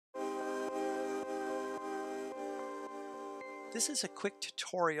This is a quick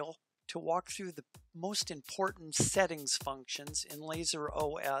tutorial to walk through the most important settings functions in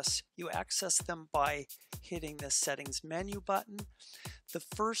LaserOS. You access them by hitting the settings menu button. The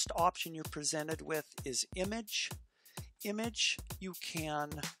first option you're presented with is image. Image, you can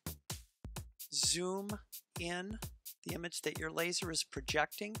zoom in the image that your laser is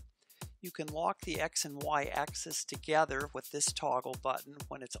projecting. You can lock the X and Y axis together with this toggle button.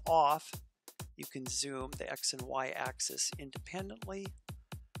 When it's off, you can zoom the X and Y axis independently,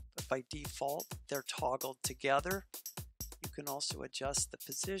 but by default they're toggled together. You can also adjust the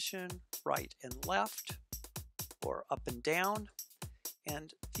position right and left or up and down,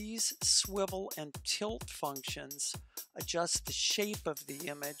 and these swivel and tilt functions adjust the shape of the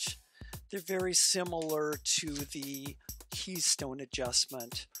image. They're very similar to the keystone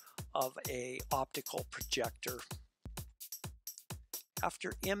adjustment of an optical projector.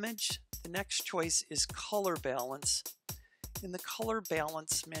 After image, the next choice is color balance. In the color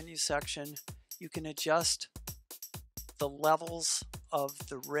balance menu section, you can adjust the levels of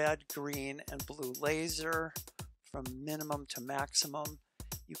the red, green, and blue laser from minimum to maximum.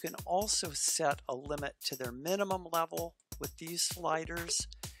 You can also set a limit to their minimum level with these sliders.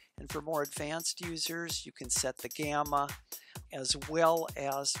 And for more advanced users, you can set the gamma, as well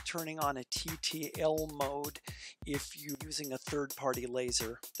as turning on a TTL mode if you're using a third-party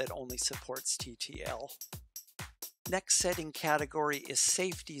laser that only supports TTL. Next setting category is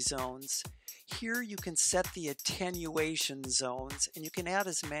safety zones. Here you can set the attenuation zones, and you can add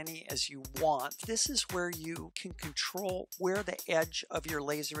as many as you want. This is where you can control where the edge of your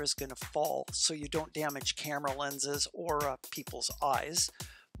laser is going to fall so you don't damage camera lenses or people's eyes,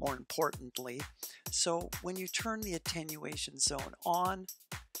 more importantly. So when you turn the attenuation zone on,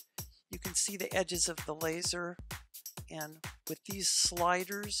 you can see the edges of the laser, and with these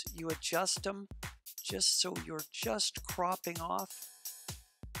sliders you adjust them just so you're just cropping off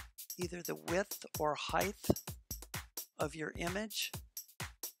either the width or height of your image.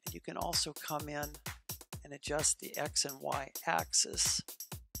 And you can also come in and adjust the X and Y axis.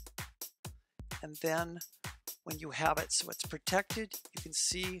 And then when you have it so it's protected, you can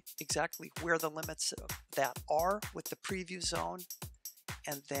see exactly where the limits of that are with the preview zone,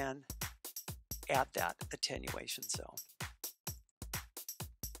 and then add that attenuation zone.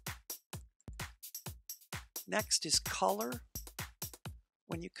 Next is color.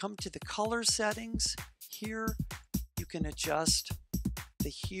 When you come to the color settings, here you can adjust the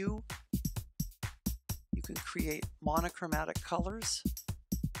hue. You can create monochromatic colors.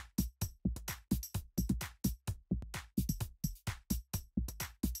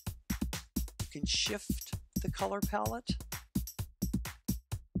 You can shift the color palette.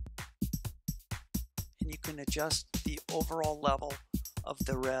 And you can adjust the overall level of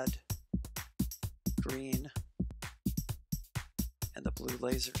the red, green, and the blue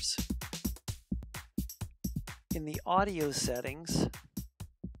lasers. In the audio settings,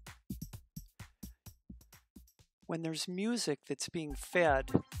 when there's music that's being fed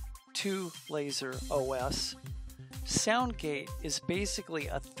to LaserOS, sound gate is basically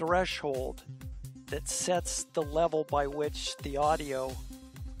a threshold that sets the level by which the audio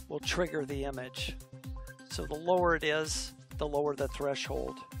will trigger the image. So the lower it is, the lower the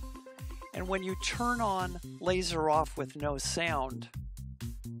threshold. And when you turn on laser off with no sound,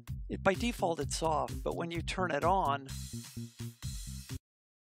 by default it's off, but when you turn it on,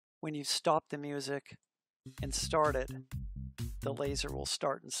 when you stop the music and start it, the laser will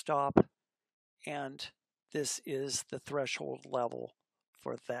start and stop, and this is the threshold level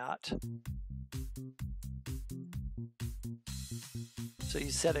for that. So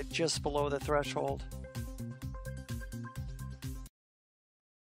you set it just below the threshold.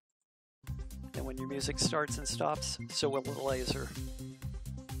 And when your music starts and stops, so will the laser.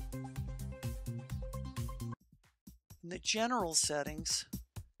 In the general settings,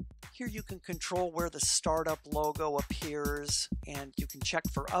 here you can control where the startup logo appears, and you can check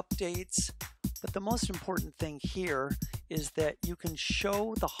for updates. But the most important thing here is that you can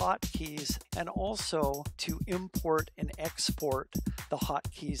show the hotkeys and also to import and export the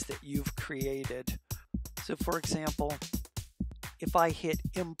hotkeys that you've created. So for example, if I hit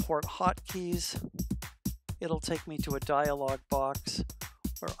import hotkeys, it'll take me to a dialog box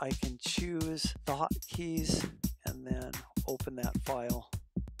where I can choose the hotkeys and then open that file.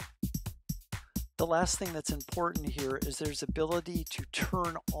 The last thing that's important here is there's ability to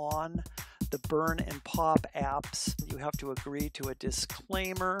turn on the burn and pop apps. You have to agree to a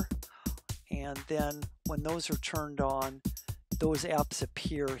disclaimer, and then when those are turned on, those apps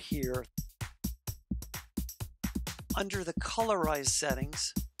appear here. Under the colorize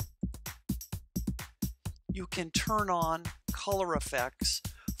settings, you can turn on color effects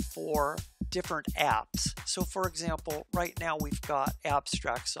for different apps. So for example, right now we've got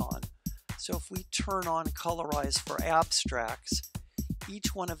abstracts on. So if we turn on colorize for abstracts,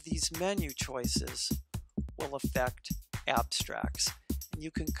 each one of these menu choices will affect abstracts. And you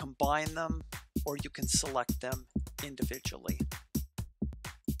can combine them or you can select them individually.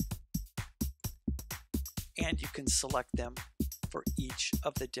 And you can select them for each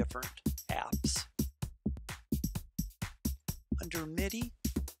of the different apps. Under MIDI,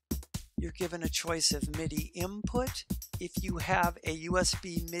 you're given a choice of MIDI input. If you have a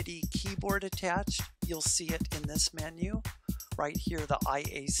USB MIDI keyboard attached, you'll see it in this menu. Right here, the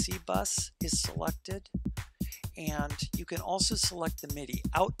IAC bus is selected. And you can also select the MIDI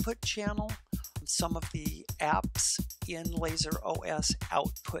output channel. Some of the apps in LaserOS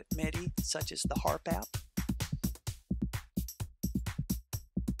output MIDI, such as the Harp app.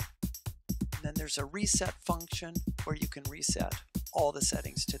 And then there's a reset function where you can reset all the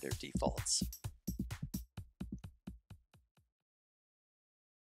settings to their defaults.